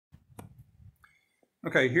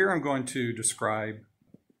Okay, here I'm going to describe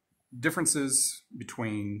differences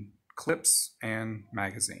between clips and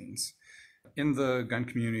magazines. In the gun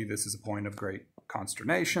community, this is a point of great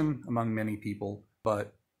consternation among many people,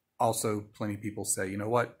 but also plenty of people say, you know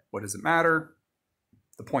what does it matter?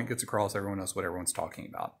 The point gets across, everyone knows what everyone's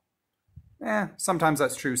talking about. Sometimes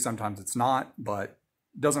that's true, sometimes it's not, but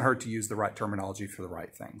it doesn't hurt to use the right terminology for the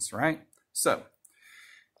right things, right? So,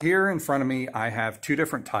 here in front of me, I have two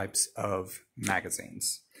different types of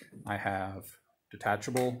magazines. I have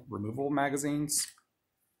detachable, removable magazines,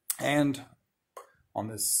 and on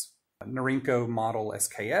this Norinco model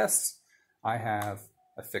SKS, I have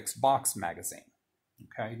a fixed box magazine.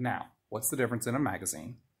 Okay, now, what's the difference in a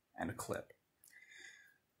magazine and a clip?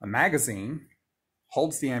 A magazine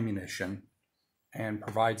holds the ammunition and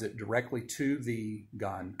provides it directly to the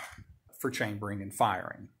gun for chambering and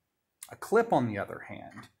firing. A clip, on the other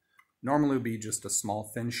hand, normally would be just a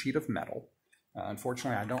small thin sheet of metal.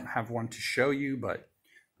 Unfortunately, I don't have one to show you, but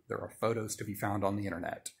there are photos to be found on the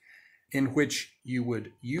internet, in which you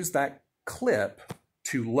would use that clip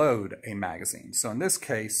to load a magazine. So in this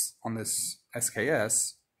case, on this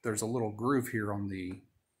SKS, there's a little groove here on the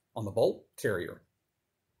bolt carrier,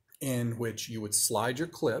 in which you would slide your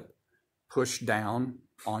clip, push down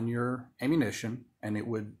on your ammunition, and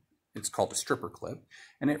it's called a stripper clip,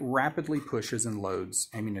 and it rapidly pushes and loads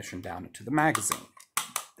ammunition down into the magazine,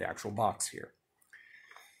 the actual box here.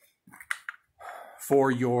 For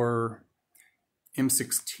your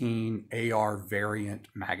M16 AR variant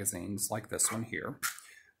magazines like this one here,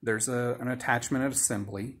 there's an attachment and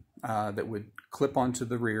assembly that would clip onto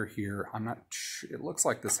the rear here. I'm not sure, it looks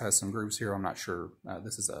like this has some grooves here. I'm not sure.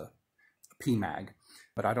 This is a PMag,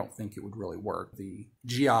 but I don't think it would really work. The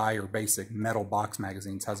GI or basic metal box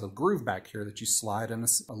magazines has a groove back here that you slide in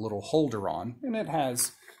a little holder on, and it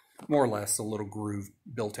has more or less a little groove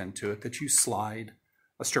built into it that you slide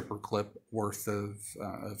a stripper clip worth of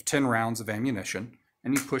 10 rounds of ammunition,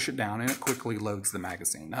 and you push it down and it quickly loads the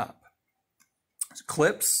magazine up.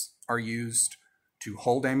 Clips are used to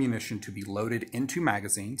hold ammunition to be loaded into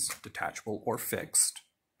magazines, detachable or fixed,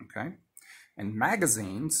 okay? And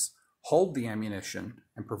magazines hold the ammunition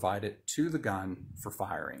and provide it to the gun for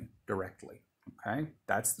firing directly, okay?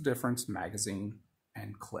 That's the difference, magazine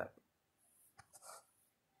and clip.